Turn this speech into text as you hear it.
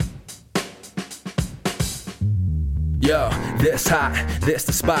Yo, this hot, this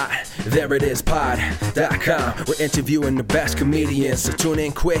the spot. There it is, pod.com. We're interviewing the best comedians, so tune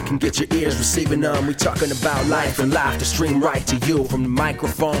in quick and get your ears receiving them. We talking about life and life to stream right to you, from the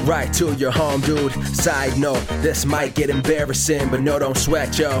microphone right to your home, dude. Side note, this might get embarrassing, but no, don't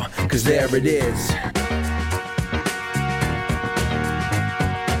sweat, yo, cause there it is.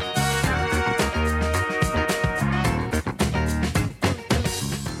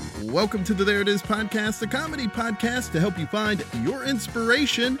 Welcome to the There It Is podcast, a comedy podcast to help you find your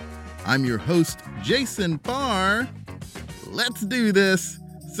inspiration. I'm your host, Jason Farr. Let's do this.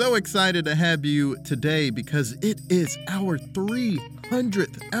 So excited to have you today because it is our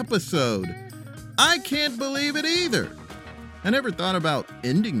 300th episode. I can't believe it either. I never thought about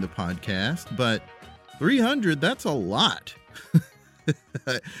ending the podcast, but 300, that's a lot.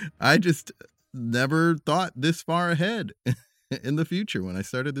 I just never thought this far ahead in the future when I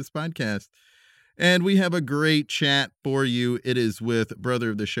started this podcast. And we have a great chat for you. It is with brother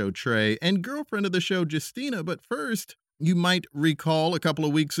of the show, Trey, and girlfriend of the show, Justina. But first, you might recall a couple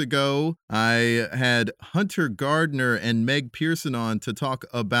of weeks ago, I had Hunter Gardner and Meg Pearson on to talk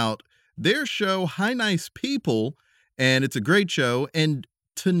about their show, Hi Nice People. And it's a great show. And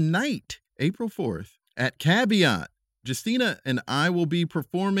tonight, April 4th, at Caveat, Justina and I will be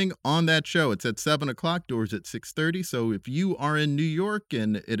performing on that show. It's at 7 o'clock, doors at 6:30. So if you are in New York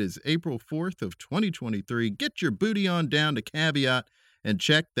and it is April 4th of 2023, get your booty on down to Caveat and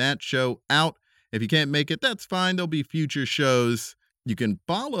check that show out. If you can't make it, that's fine. There'll be future shows. You can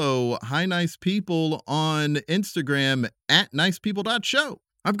follow Hi Nice People on Instagram at nicepeople.show.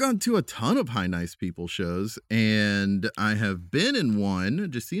 I've gone to a ton of Hi Nice People shows, and I have been in one.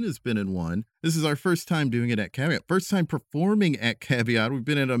 Justina's been in one. This is our first time doing it at Caveat. First time performing at Caveat. We've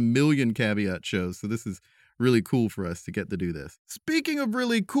been at a million Caveat shows, so this is really cool for us to get to do this. Speaking of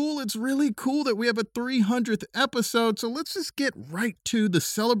really cool, it's really cool that we have a 300th episode, so let's just get right to the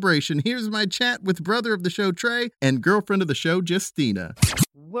celebration. Here's my chat with brother of the show, Trey, and girlfriend of the show, Justina.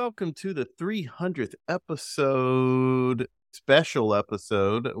 Welcome to the 300th episode. Special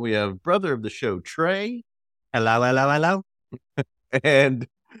episode. We have brother of the show, Trey. Hello. And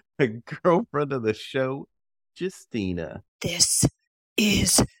a girlfriend of the show, Justina. This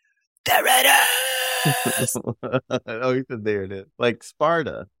is There It Is. Oh, he said there it is. Like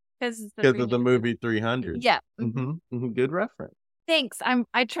Sparta. Because of the movie 300. Yeah. Mm-hmm. Good reference. Thanks.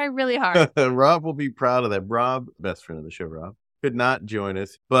 I try really hard. Rob will be proud of that. Rob, best friend of the show, Rob, could not join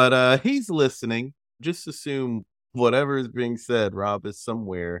us, but he's listening. Just assume whatever is being said, Rob is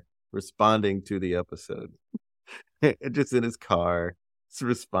somewhere responding to the episode. Just in his car,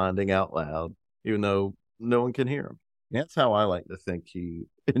 responding out loud, even though no one can hear him. That's how I like to think he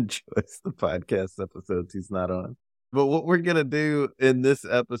enjoys the podcast episodes he's not on. But what we're going to do in this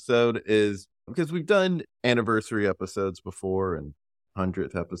episode is, because we've done anniversary episodes before and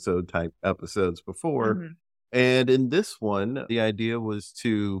 100th episode type episodes before. Mm-hmm. And in this one, the idea was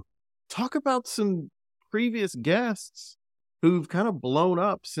to talk about some previous guests who've kind of blown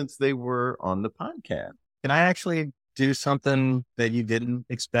up since they were on the podcast. Can I actually do something that you didn't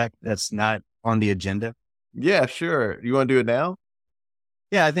expect that's not on the agenda? Yeah, sure. You want to do it now?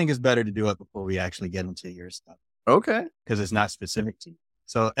 Yeah, I think it's better to do it before we actually get into your stuff. Okay. Because it's not specific to you.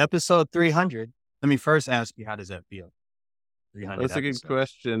 So episode 300, let me first ask you, how does that feel? 300 That's a good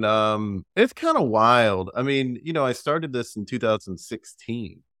question. It's kind of wild. I mean, I started this in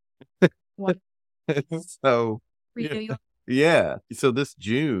 2016. What? So, New yeah. So this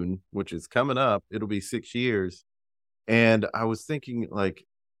June, which is coming up, it'll be 6 years. And I was thinking, like,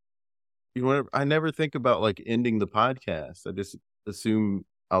 I never think about like ending the podcast. I just assume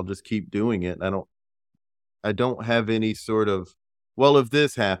I'll just keep doing it. I don't have any sort of, well, if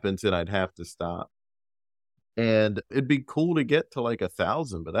this happens, then I'd have to stop. And it'd be cool to get to like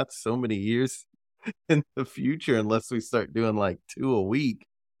 1,000, but that's so many years in the future unless we start doing like 2 a week,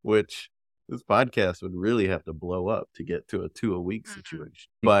 which this podcast would really have to blow up to get to a 2 a week situation.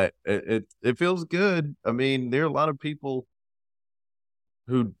 But it feels good. I mean, there are a lot of people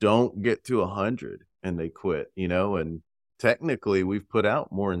who don't get to 100 and they quit, and technically we've put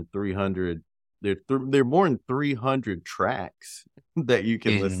out more than 300. There are more than 300 tracks that you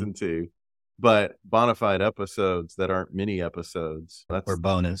can listen to, but bona fide episodes that aren't mini episodes. Or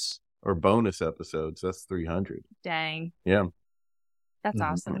bonus episodes. That's 300. Dang. Yeah. That's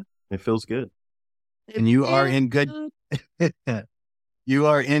awesome. It feels good. And you are in good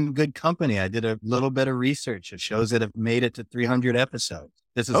company. I did a little bit of research. It shows that have made it to 300 episodes.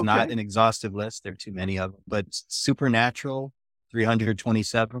 This is not an exhaustive list. There are too many of them, but Supernatural,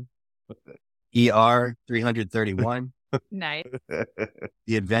 327, ER, 331, Nice.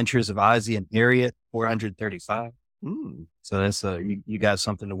 The Adventures of Ozzie and Harriet, 435, So that's you got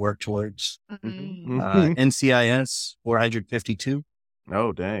something to work towards. Mm. NCIS 452.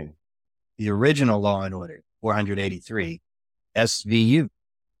 Oh, dang. The original Law and Order 483. SVU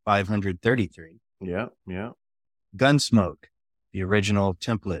 533. Yeah. Yeah. Gunsmoke, the original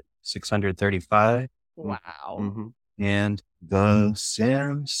template 635. Wow. Mm-hmm. And the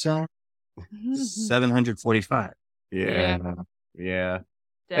Samsung 745. Yeah. Yeah.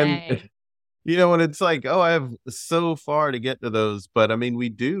 Dang. And you know, and it's like, oh, I have so far to get to those, but I mean, we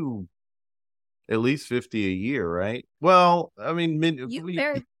do at least 50 a year, right? Well, I mean, You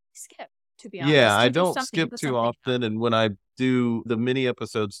very skip, to be honest. yeah, I You do don't something, skip put too something often, and when I do, the mini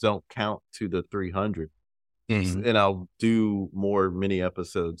episodes don't count to the 300, Mhm. and I'll do more mini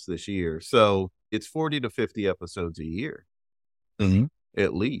episodes this year. So it's 40 to 50 episodes a year, Mhm.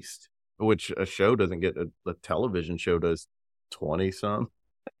 at least, which a show doesn't get. A television show does 20 some.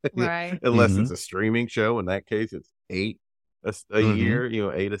 Right. Unless Mhm. it's a streaming show. In that case, it's 8 a Mhm.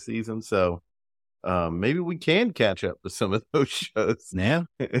 year, 8 a season. So maybe we can catch up to some of those shows Yeah.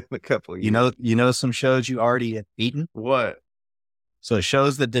 in a couple of years. You know some shows you already have beaten? What? So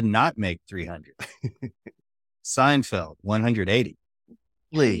shows that did not make 300. Seinfeld 180.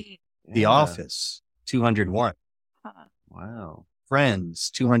 The Yeah. Office 201. Huh. Wow. Friends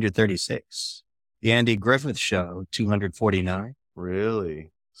 236. The Andy Griffith Show 249.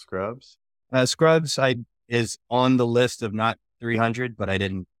 Really? Scrubs? Scrubs is on the list of not 300, but I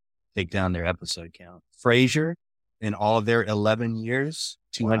didn't take down their episode count. Frasier in all of their 11 years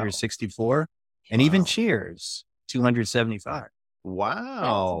 264. And even Wow. Cheers 275.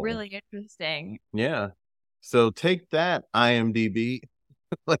 Wow. That's really interesting. Yeah. So take that, IMDb.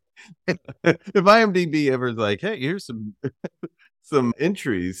 Like, if IMDb ever's like, hey, here's some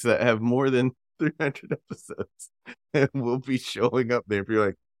entries that have more than 300 episodes, and we'll be showing up there. If you're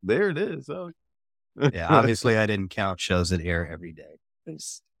like, there it is. Oh, Yeah, obviously I didn't count shows that air every day.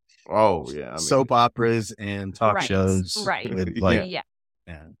 It's oh yeah. I mean, soap operas and talk Right, shows. right. with, Yeah. like, Yeah,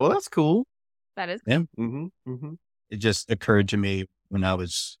 yeah. well, that's cool. that is. Mm-hmm. Mm-hmm. It just occurred to me when I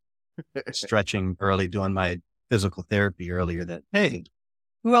was stretching early, doing my physical therapy earlier, that, hey,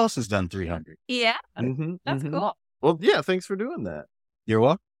 who else has done 300? Yeah, Mm-hmm. that's cool. Well, yeah. Thanks for doing that. You're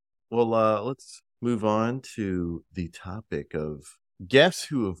welcome. Well, let's move on to the topic of guests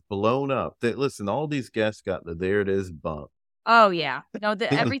who have blown up. Listen, all these guests got the there it is bump. Oh yeah. No,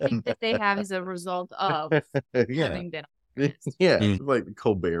 everything that they have is a result of Yeah. having been. Yeah. Mm. It's like the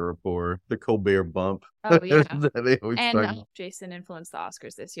Colbert Report, the Colbert bump. Oh yeah. that they always And talk about. Jason influenced the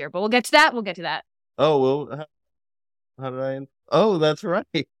Oscars this year, but we'll get to that. We'll get to that. Oh, well, how did I? Oh, that's right.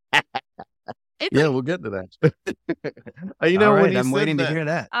 It's Yeah, we'll get to that. You know, All right, when you I'm said waiting that, to hear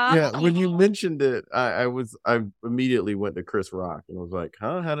that. yeah, when you mentioned it, I immediately went to Chris Rock and was like,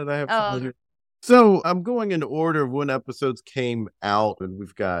 huh? How did I have Oh. 200? So I'm going in order of when episodes came out, and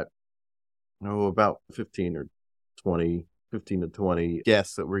we've got about 15 to 20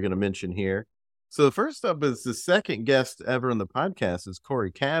 guests that we're going to mention here. So the first up is the second guest ever on the podcast is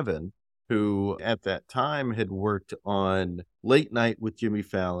Corey Cavan, who at that time had worked on Late Night with Jimmy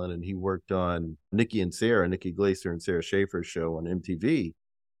Fallon, and he worked on Nikki Glaser and Sarah Schaefer's show on MTV.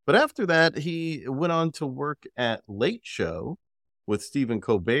 But after that, he went on to work at Late Show with Stephen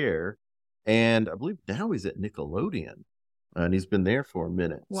Colbert, and I believe now he's at Nickelodeon, and he's been there for a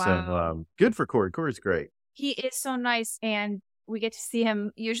minute. Wow. So good for Corey. Corey's great. He is so nice, and we get to see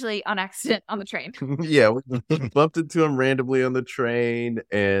him usually on accident on the train. Yeah, we bumped into him randomly on the train,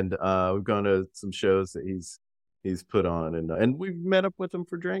 and we've gone to some shows that he's put on, and we've met up with him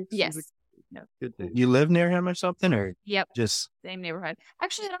for drinks. He's Yes. a No. good dude. You live near him or something, or Yep. just Same neighborhood.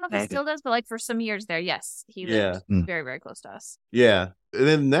 Actually, I don't know if he Maybe. still does, but like for some years there, yes, he Yeah. lived Mm. very, very close to us. Yeah. And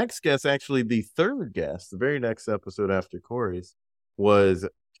then the next guest, actually the third guest, the very next episode after Corey's, was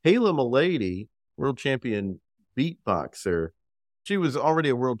Kayla Milady, world champion beatboxer. She was already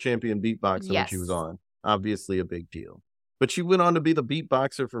a world champion beatboxer when she was Yes. on. Obviously a big deal. But she went on to be the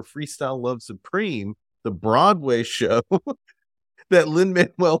beatboxer for Freestyle Love Supreme, the Broadway show that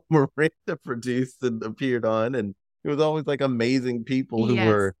Lin-Manuel Miranda produced and appeared on. And it was always like amazing people who Yes.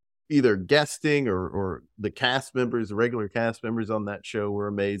 were either guesting or the cast members, the regular cast members on that show were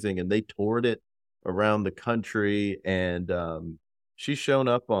amazing. And they toured it around the country. And she's shown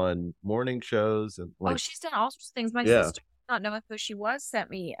up on morning shows and Oh, like, she's done all sorts of things. My Yeah. sister, not knowing who she was, sent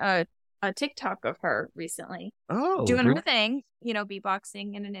me a TikTok of her recently oh, doing really? her thing,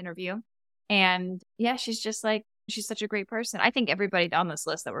 beatboxing in an interview. And yeah, she's such a great person. I think everybody on this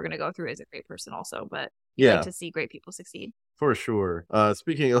list that we're going to go through is a great person also, but you Yeah. like to see great people succeed. For sure.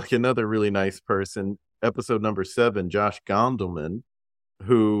 Speaking of like another really nice person, episode number 7, Josh Gondelman,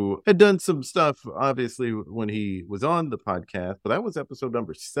 who had done some stuff, obviously, when he was on the podcast, but that was episode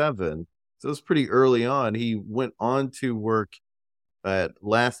number 7. So it was pretty early on. He went on to work at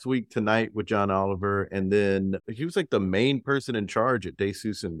Last Week Tonight with John Oliver, and then he was like the main person in charge at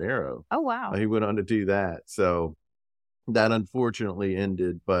DeSuze and Mero. Oh, wow. He went on to do that. So that unfortunately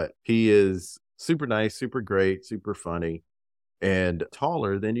ended, but he is super nice, super great, super funny, and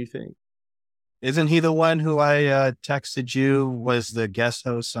taller than you think. Isn't he the one who I texted you was the guest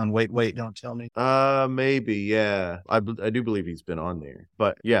host on Wait, Wait, Don't Tell Me? Maybe, yeah. I do believe he's been on there.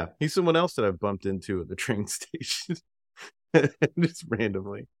 But yeah, he's someone else that I've bumped into at the train station. Just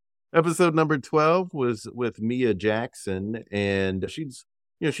randomly. Episode number 12 was with Mia Jackson, and she's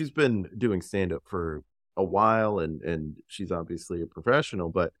been doing stand-up for a while, and she's obviously a professional,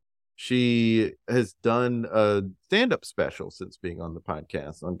 but she has done a stand-up special since being on the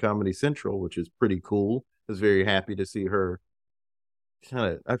podcast on Comedy Central, which is pretty cool. I was very happy to see her.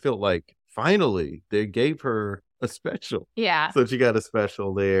 I felt like finally they gave her a special. Yeah. So she got a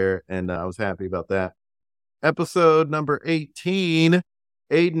special there, and I was happy about that. Episode number 18,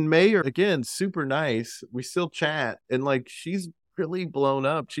 Aiden Mayer, again, super nice. We still chat, and like she's really blown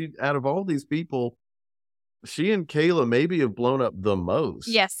up. She, out of all these people, she and Kayla maybe have blown up the most.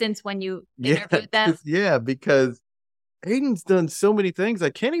 Yeah, since when you interviewed them. Yeah, because Aiden's done so many things.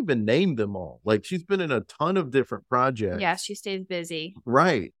 I can't even name them all. Like, she's been in a ton of different projects. Yeah, she stays busy.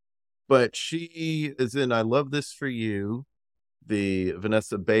 Right. But she is in I Love This For You, the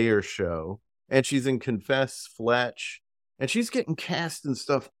Vanessa Bayer show, and she's in Confess Fletch, and she's getting cast and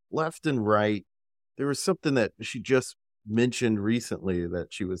stuff left and right. There was something that she just mentioned recently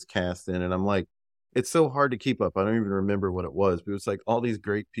that she was cast in, and I'm like, it's so hard to keep up. I don't even remember what it was, but it was like all these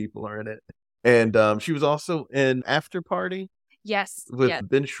great people are in it. And she was also in After Party. Yes. With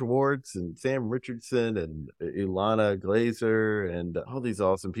Ben Schwartz and Sam Richardson and Ilana Glazer and all these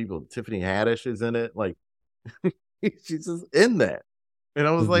awesome people. Tiffany Haddish is in it. Like, she's just in that. And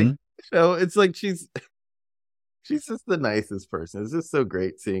I was like, it's like she's just the nicest person. It's just so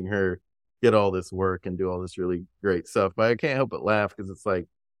great seeing her get all this work and do all this really great stuff. But I can't help but laugh because it's like,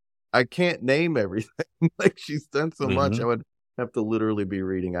 I can't name everything. Like, she's done so much. I would have to literally be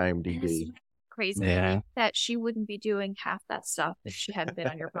reading IMDb. Crazy that she wouldn't be doing half that stuff if she hadn't been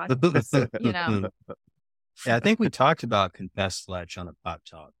on your podcast. Yeah, I think we talked about Confess Fletch on a Pop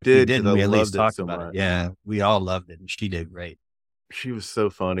Talk. We didn't we at least talk so about much. it? Yeah, we all loved it, and she did great. She was so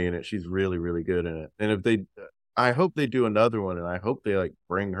funny in it. She's really, really good in it. And I hope they do another one, and I hope they like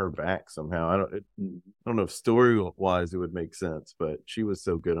bring her back somehow. I don't know if story wise it would make sense, but she was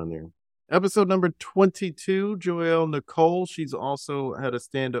so good on there. Episode number 22, Joelle Nicole. She's also had a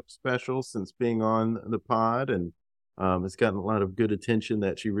stand-up special since being on the pod, and it's gotten a lot of good attention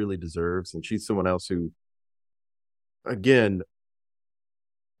that she really deserves. And she's someone else who, again,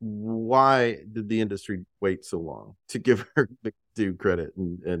 why did the industry wait so long to give her due credit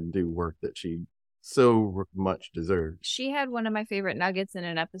and do work that she so much deserves? She had one of my favorite nuggets in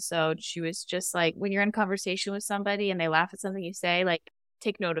an episode. She was just like, when you're in conversation with somebody and they laugh at something you say, like,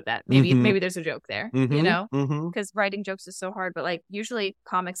 take note of that. Maybe there's a joke there, because writing jokes is so hard, but like usually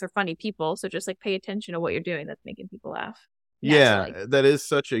comics are funny people. So just like pay attention to what you're doing that's making people laugh. Naturally. Yeah, that is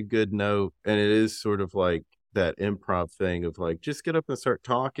such a good note. And it is sort of like that improv thing of like, just get up and start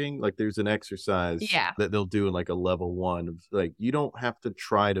talking. Like, there's an exercise that they'll do in like a level 1 of like, you don't have to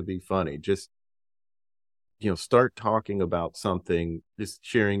try to be funny. Just, start talking about something, just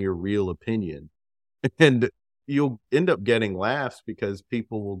sharing your real opinion. And you'll end up getting laughs because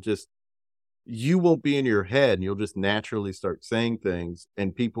people will you won't be in your head, and you'll just naturally start saying things,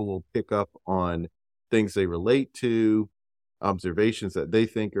 and people will pick up on things they relate to, observations that they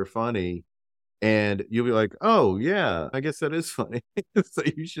think are funny, and you'll be like, oh yeah, I guess that is funny. So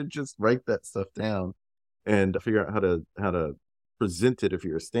you should just write that stuff down and figure out how to present it if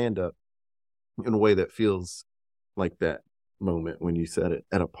you're a stand-up in a way that feels like that moment when you said it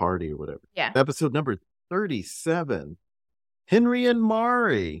at a party or whatever. Yeah. Episode number 37, Henry and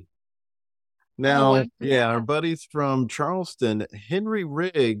Mari. Now, our buddies from Charleston, Henry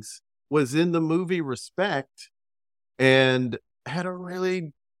Riggs was in the movie Respect and had a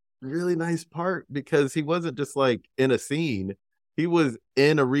really, really nice part because he wasn't just like in a scene. He was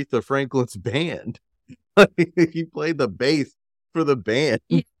in Aretha Franklin's band. He played the bass for the band.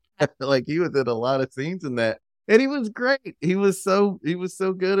 Yeah. Like, he was in a lot of scenes in that. And he was great. He was so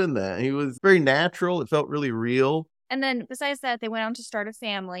good in that. He was very natural. It felt really real. And then besides that, they went on to start a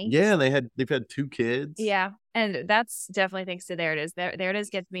family. Yeah, they've had 2 kids. Yeah. And that's definitely thanks to There It Is. There It Is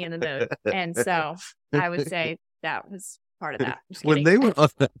gets me in the mood. And so I would say that was part of that. When they were on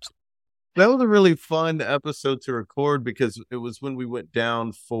that, That was a really fun episode to record because it was when we went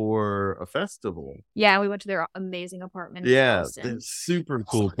down for a festival. Yeah, we went to their amazing apartment. Yeah, it's super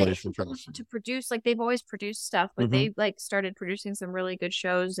cool place in Charleston. To produce, like they've always produced stuff, but they like started producing some really good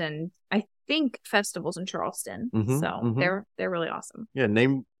shows and I think festivals in Charleston. So they're really awesome. Yeah,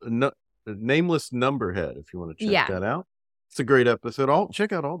 Nameless Numberhead if you want to check that out. It's a great episode.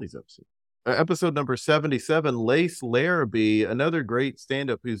 Check out all these episodes. Episode number 77, Lace Larrabee, another great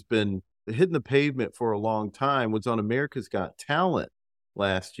stand-up who's been hitting the pavement for a long time, was on America's Got Talent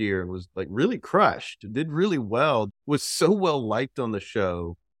last year and was like really crushed, did really well, was so well liked on the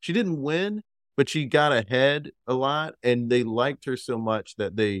show. She didn't win, but she got ahead a lot and they liked her so much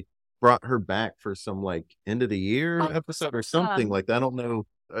that they brought her back for some like end of the year episode or something like that. I don't know.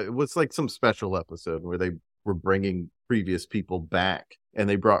 It was like some special episode where they were bringing previous people back and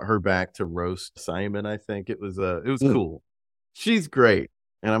they brought her back to roast Simon. I think it was cool. She's great.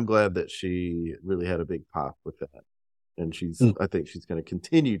 And I'm glad that she really had a big pop with that. And I think she's going to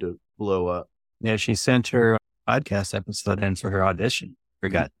continue to blow up. Yeah. She sent her podcast episode in for her audition.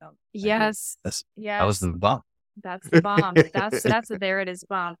 Forgot. Yes. That was the bomb. That's the bomb. That's the There It Is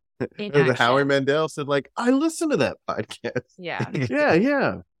bomb. The Howie Mandel said like, I listened to that podcast. Yeah.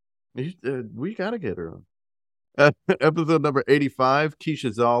 Yeah. We got to get her on. Episode number 85,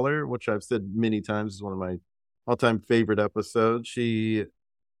 Keisha Zoller, which I've said many times is one of my all-time favorite episodes.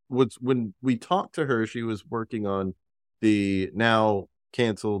 When we talked to her, she was working on the now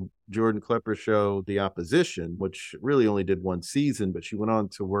canceled Jordan Klepper show, The Opposition, which really only did one season, but she went on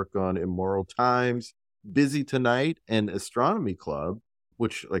to work on Immoral Times, Busy Tonight, and Astronomy Club,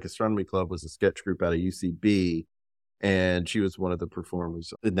 which like Astronomy Club was a sketch group out of UCB, and she was one of the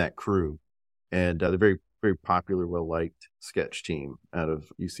performers in that crew. And they're very, very popular, well-liked sketch team out of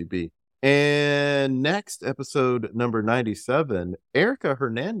UCB. And next, episode number 97, Erica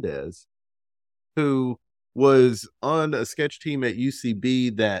Hernandez, who was on a sketch team at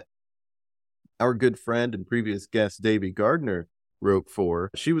UCB that our good friend and previous guest, Davey Gardner, wrote for.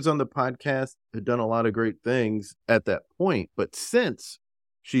 She was on the podcast, had done a lot of great things at that point. But since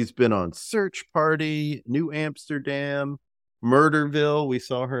she's been on Search Party, New Amsterdam, Murderville, we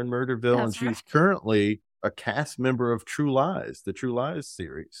saw her in Murderville, and she's currently a cast member of True Lies, the True Lies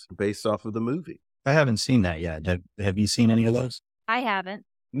series based off of the movie. I haven't seen that yet. Have you seen any of those? I haven't.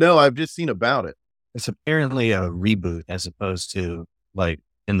 No, I've just seen about it. It's apparently a reboot as opposed to like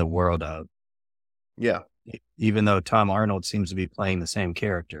in the world of. Yeah. Even though Tom Arnold seems to be playing the same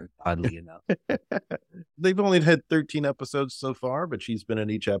character, oddly enough. They've only had 13 episodes so far, but she's been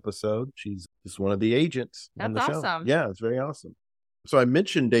in each episode. She's just one of the agents. That's awesome. Yeah, it's very awesome. So I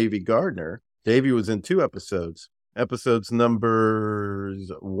mentioned Davey Gardner. Davey was in 2 episodes. Episodes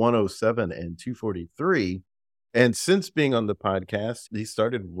numbers 107 and 243. And since being on the podcast, he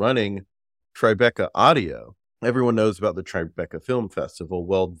started running Tribeca Audio. Everyone knows about the Tribeca Film Festival.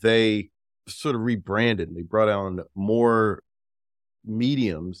 Well, they sort of rebranded. They brought on more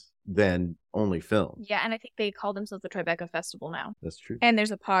mediums than only film. Yeah, and I think they call themselves the Tribeca Festival now. That's true. And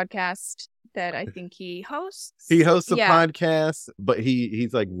there's a podcast that I think he hosts. He hosts a podcast, but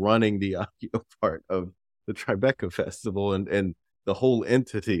he's like running the audio part of the Tribeca Festival and the whole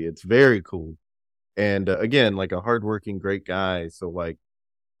entity. It's very cool. And again, like a hardworking, great guy. So like,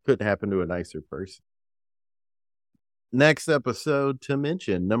 couldn't happen to a nicer person. Next episode to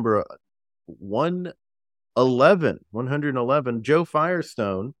mention, number 111, Joe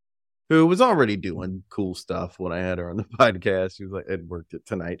Firestone, who was already doing cool stuff when I had her on the podcast. She was like, had worked at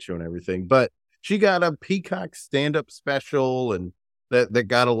Tonight Show and everything, but she got a Peacock stand-up special, and that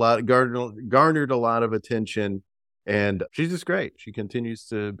got garnered a lot of attention. And she's just great. She continues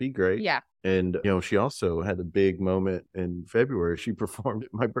to be great. Yeah. And she also had a big moment in February. She performed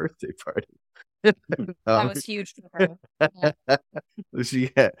at my birthday party. That was huge for her.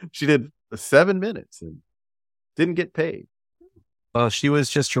 Yeah. She did 7 minutes and didn't get paid. Well, she was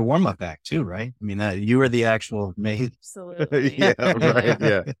just your warm-up act too, right? I mean, you were the actual maid. Absolutely. Yeah, right.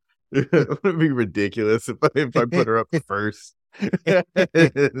 Yeah. It would be ridiculous if I put her up first. Just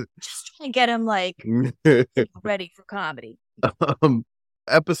trying to get him like ready for comedy.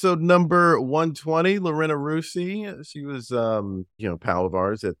 Episode number 120, Lorena Rusi. She was pal of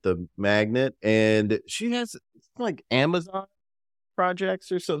ours at the Magnet, and she has like Amazon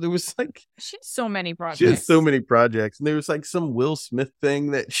projects or so. There was like she has so many projects. She has so many projects, and there was like some Will Smith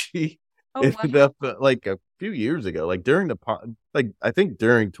thing that she ended up like a few years ago, like during I think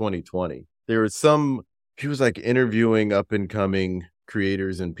during 2020, there was she was like interviewing up and coming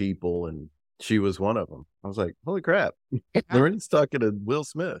creators and people, and she was one of them. I was like, holy crap. Lorena's talking to Will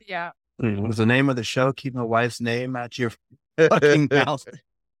Smith. Yeah. What was the name of the show? Keep my wife's name out your fucking mouth.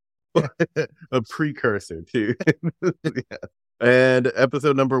 A precursor to. Yeah. And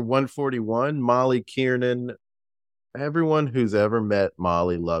episode number 141, Molly Kiernan. Everyone who's ever met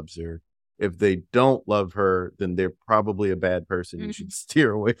Molly loves her. If they don't love her, then they're probably a bad person you should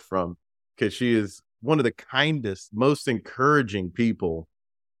steer away from, because she is one of the kindest, most encouraging people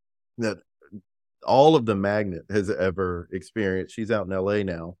that all of the Magnet has ever experienced. She's out in LA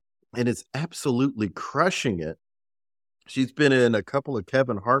now and is absolutely crushing it. She's been in a couple of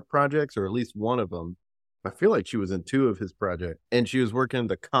Kevin Hart projects, or at least one of them. I feel like she was in 2 of his projects, and she was working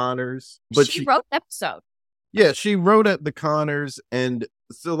the Conners. But she wrote the episode. Yeah, she wrote at the Conners, and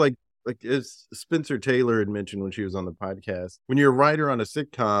so like as Spencer Taylor had mentioned when she was on the podcast, when you're a writer on a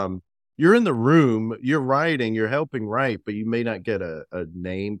sitcom, you're in the room, you're writing, you're helping write, but you may not get a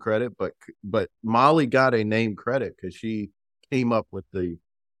name credit. But Molly got a name credit because she came up with the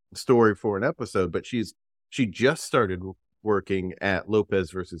story for an episode. But she just started working at Lopez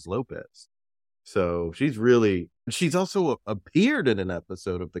versus Lopez. So she's also appeared in an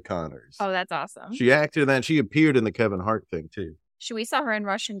episode of The Conners. Oh, that's awesome. She acted in that. She appeared in the Kevin Hart thing too. We saw her in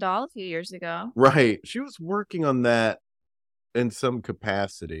Russian Doll a few years ago. Right. She was working on that in some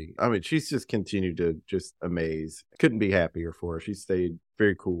capacity. I mean, she's just continued to just amaze. Couldn't be happier for her. She stayed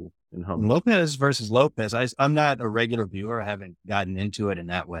very cool and humble. Lopez versus Lopez. I'm not a regular viewer. I haven't gotten into it in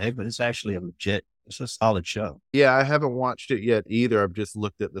that way, but it's actually it's a solid show. Yeah, I haven't watched it yet either. I've just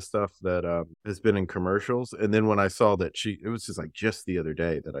looked at the stuff that has been in commercials. And then when I saw that it was just the other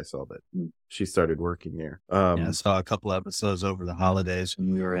day that I saw that she started working there. I saw a couple episodes over the holidays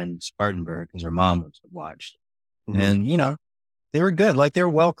when we were in Spartanburg because her mom watched. Mm-hmm. And, they were good. Like, they're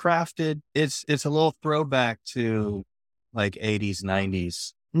well crafted. It's a little throwback to like 80s,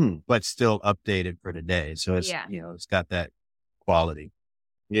 90s, but still updated for today. So it's, it's got that quality.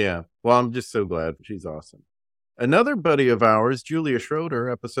 Yeah. Well, I'm just so glad. She's awesome. Another buddy of ours, Julia Schroeder,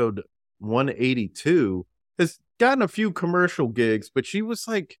 episode 182, has gotten a few commercial gigs, but she was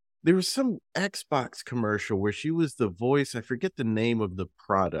like, there was some Xbox commercial where she was the voice. I forget the name of the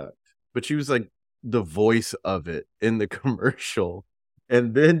product, but she was like the voice of it in the commercial.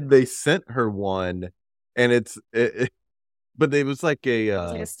 And then they sent her one, and but it was like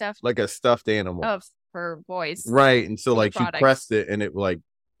a stuffed animal of her voice. Right. And so like she pressed it, and it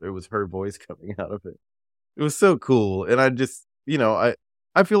was her voice coming out of it. It was so cool. And I just,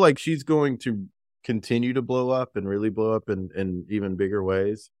 I feel like she's going to continue to blow up and really blow up in even bigger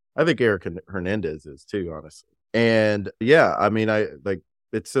ways. I think Erica Hernandez is too, honestly. And yeah, I mean,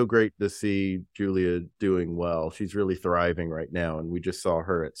 it's so great to see Julia doing well. She's really thriving right now. And we just saw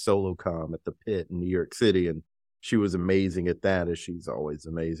her at SoloCom at the Pit in New York City. And she was amazing at that, as she's always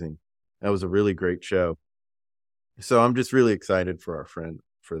amazing. That was a really great show. So I'm just really excited for our friend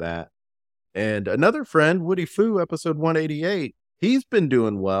for that. And another friend, Woody Fu, episode 188, he's been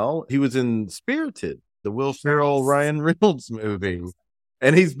doing well. He was in Spirited, the Will Ferrell, Ryan Reynolds movie.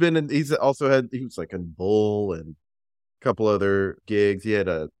 And he was like in Bull and a couple other gigs.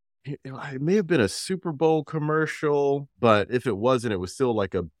 It may have been a Super Bowl commercial, but if it wasn't, it was still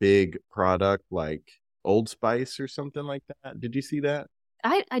like a big product like Old Spice or something like that. Did you see that?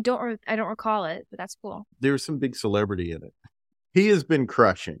 I don't recall it, but that's cool. There was some big celebrity in it. He has been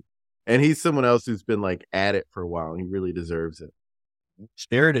crushing, and he's someone else who's been like at it for a while, and he really deserves it.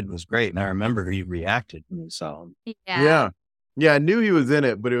 Spirited was great, and I remember he reacted when he saw him. Yeah. I knew he was in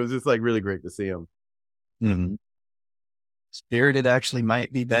it, but it was just like really great to see him. Mm-hmm. Spirited actually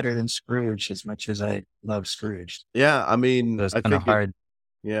might be better than Scrooge, as much as I love Scrooge. Yeah, I mean, it's kind of hard.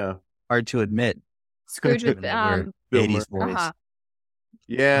 Hard to admit. Scrooge with 80s voice. Uh-huh.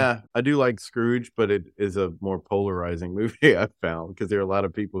 Yeah, I do like Scrooge, but it is a more polarizing movie, I've found, because there are a lot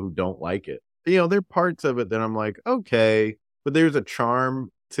of people who don't like it. There are parts of it that I'm like, okay, but there's a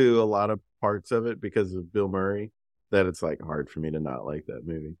charm to a lot of parts of it because of Bill Murray that it's like hard for me to not like that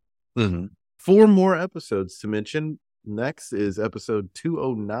movie. Mm-hmm. 4 more episodes to mention. Next is episode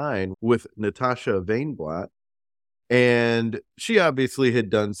 209 with Natasha Vainblatt. And she obviously had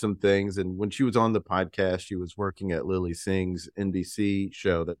done some things. And when she was on the podcast, she was working at Lily Singh's NBC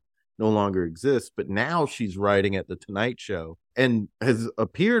show that no longer exists. But now she's writing at The Tonight Show and has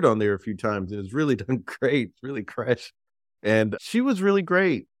appeared on there a few times and has really done great. It's really crushed. And she was really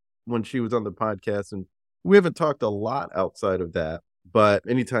great when she was on the podcast. And we haven't talked a lot outside of that, but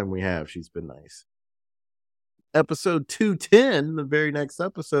anytime we have, she's been nice. Episode 210, the very next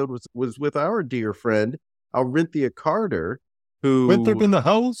episode, was with our dear friend, Arinthia Carter, who... Winthrop in the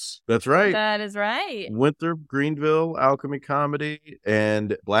house? That's right. That is right. Winthrop, Greenville, Alchemy Comedy,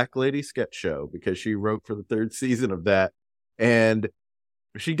 and Black Lady Sketch Show, because she wrote for the 3rd season of that. And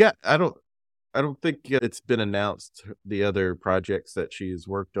she got... I don't think it's been announced the other projects that she's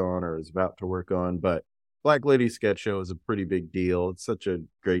worked on or is about to work on, but Black Lady Sketch Show is a pretty big deal. It's such a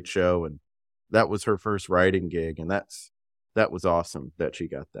great show, and that was her first writing gig, and that was awesome that she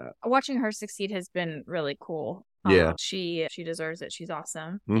got that. Watching her succeed has been really cool. Yeah. She deserves it. She's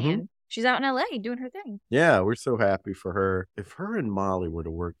awesome. And she's out in LA doing her thing. Yeah, we're so happy for her. If her and Molly were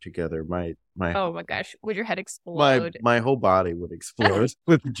to work together, my oh my gosh, would your head explode? My whole body would explode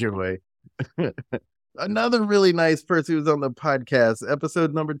with joy. Another really nice person who's on the podcast,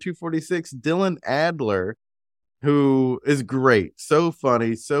 episode number 246, Dylan Adler, who is great, so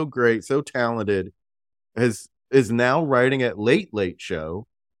funny, so great, so talented, is now writing at Late Late Show,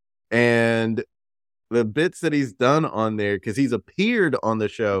 and the bits that he's done on there, because he's appeared on the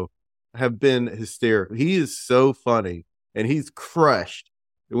show, have been hysterical. He is so funny, and he's crushed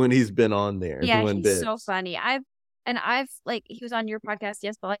when he's been on there. Yeah, he's bits. So funny. I've like, he was on your podcast,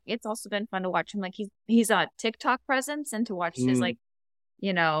 yes, but like it's also been fun to watch him. Like he's a TikTok presence, and to watch his like,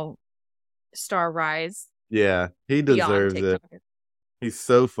 you know, star rise. Yeah, he deserves it. He's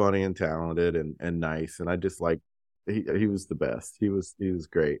so funny and talented and nice, and I just like he was the best. He was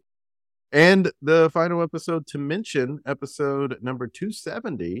great. And the final episode to mention, episode number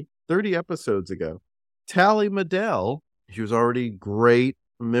 270, 30 episodes ago, Tally Medell. She was already great,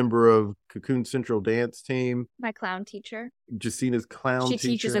 member of Cocoon Central dance team. My clown teacher. Jacina's clown teacher. She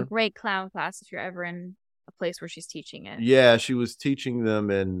teaches a great clown class if you're ever in a place where she's teaching it. Yeah, she was teaching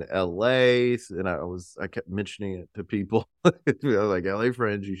them in LA, and I kept mentioning it to people. I was like, LA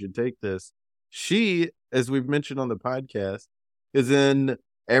friends, you should take this. She, as we've mentioned on the podcast, is in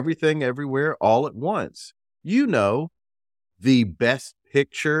Everything Everywhere All at Once. You know, the best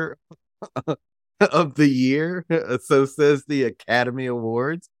picture of the year. So says the Academy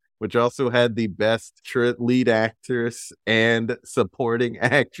Awards, which also had the best lead actress and supporting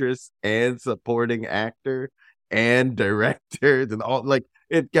actress and supporting actor and director, and all, like,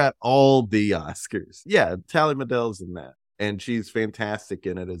 it got all the Oscars. Yeah, Tally Medell's in that, and she's fantastic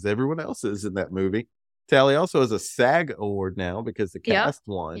in it, as everyone else is in that movie. Tally also has a SAG award now because the cast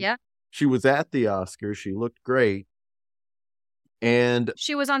won. Yeah. She was at the Oscars. She looked great. And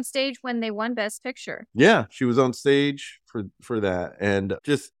she was on stage when they won Best Picture. Yeah, she was on stage for that, and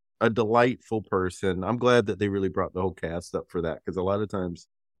just a delightful person. I'm glad that they really brought the whole cast up for that, because a lot of times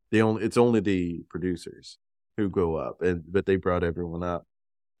it's only the producers who go up, but they brought everyone up.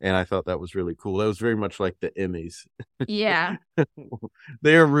 And I thought that was really cool. That was very much like the Emmys. Yeah.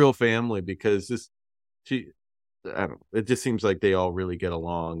 They're a real family, because I don't know, it just seems like they all really get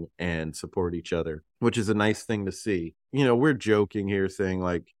along and support each other, which is a nice thing to see. You know, we're joking here saying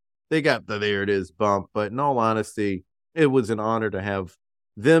like they got the There It Is bump, but in all honesty, it was an honor to have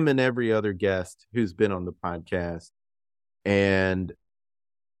them and every other guest who's been on the podcast. And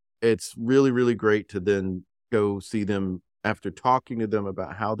it's really, really great to then go see them after talking to them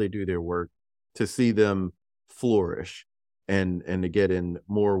about how they do their work, to see them flourish and to get in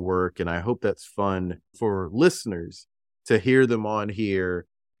more work. And I hope that's fun for listeners to hear them on here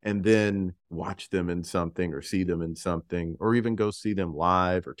and then watch them in something, or see them in something, or even go see them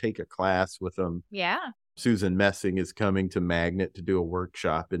live or take a class with them. Yeah. Susan Messing is coming to Magnet to do a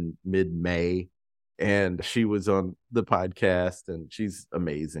workshop in mid-May, and she was on the podcast, and she's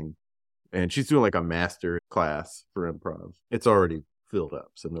amazing. And she's doing like a master class for improv. It's already filled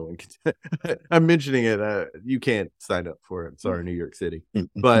up, so no one can. I'm mentioning it. You can't sign up for it. Sorry, New York City.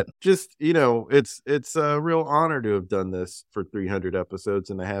 But just, you know, it's a real honor to have done this for 300 episodes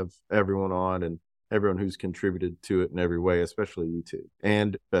and to have everyone on, and everyone who's contributed to it in every way, especially you two.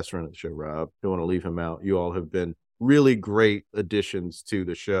 And best friend of the show, Rob. Don't want to leave him out. You all have been really great additions to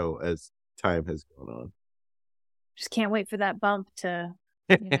the show as time has gone on. Just can't wait for that bump to,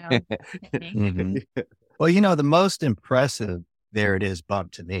 you know. Well, you know, the most impressive There It Is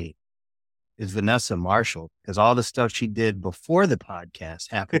bump to me is Vanessa Marshall, because all the stuff she did before the podcast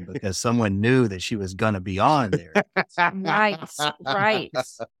happened because someone knew that she was going to be on there. Right.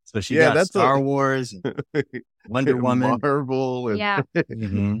 So she got Star Wars, and Wonder Woman, Marvel, and yeah.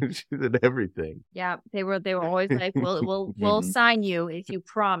 She did everything. Yeah, they were always like, we'll sign you if you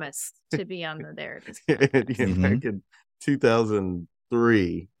promise to be on the There It Is. Back in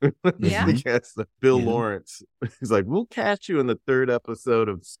 2003, Yeah. Bill Lawrence. He's like, we'll catch you in the 3rd episode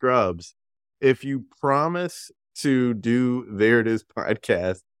of Scrubs if you promise to do There It Is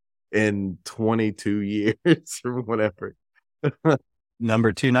podcast in 22 years or whatever.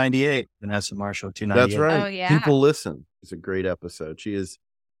 Number 298, Vanessa Marshall, 298. That's right. Oh, yeah. People listen. It's a great episode. She is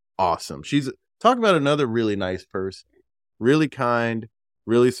awesome. Talk about another really nice person, really kind,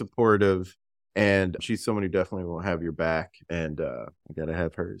 really supportive. And she's someone who definitely will have your back. And I got to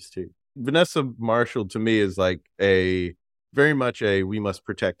have hers too. Vanessa Marshall to me is like very much a we must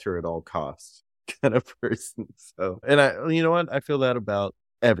protect her at all costs kind of person. So, and you know what? I feel that about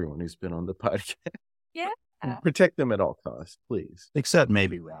everyone who's been on the podcast. Yeah. Protect them at all costs, please. Except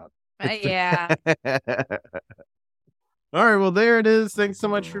maybe Rob. Yeah. All right, well, there it is. Thanks so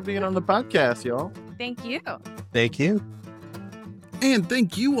much for being on the podcast, y'all. Thank you. Thank you. And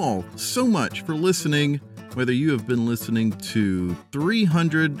thank you all so much for listening, whether you have been listening to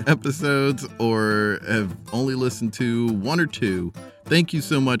 300 episodes or have only listened to 1 or 2. Thank you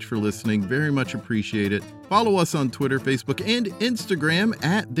so much for listening. Very much appreciate it. Follow us on Twitter, Facebook, and Instagram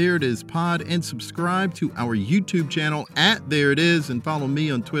at There It Is Pod, and subscribe to our YouTube channel at There It Is, and follow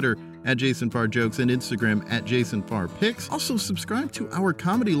me on Twitter at Jason Farr Jokes and Instagram at Jason Farr Pics. Also, subscribe to our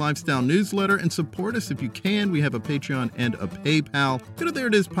Comedy Lifestyle newsletter and support us if you can. We have a Patreon and a PayPal. Go to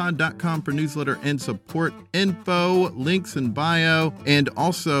thereitispod.com for newsletter and support info, links in bio. And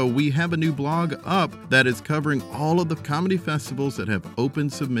also, we have a new blog up that is covering all of the comedy festivals that have open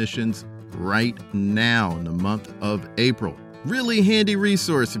submissions right now in the month of April. Really handy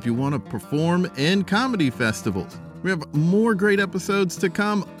resource if you want to perform in comedy festivals. We have more great episodes to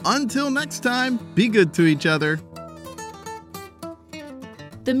come. Until next time, be good to each other.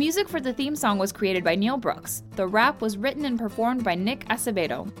 The music for the theme song was created by Neil Brooks. The rap was written and performed by Nick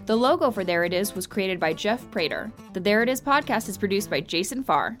Acevedo. The logo for There It Is was created by Jeff Prater. The There It Is podcast is produced by Jason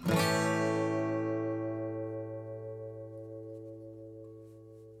Farr.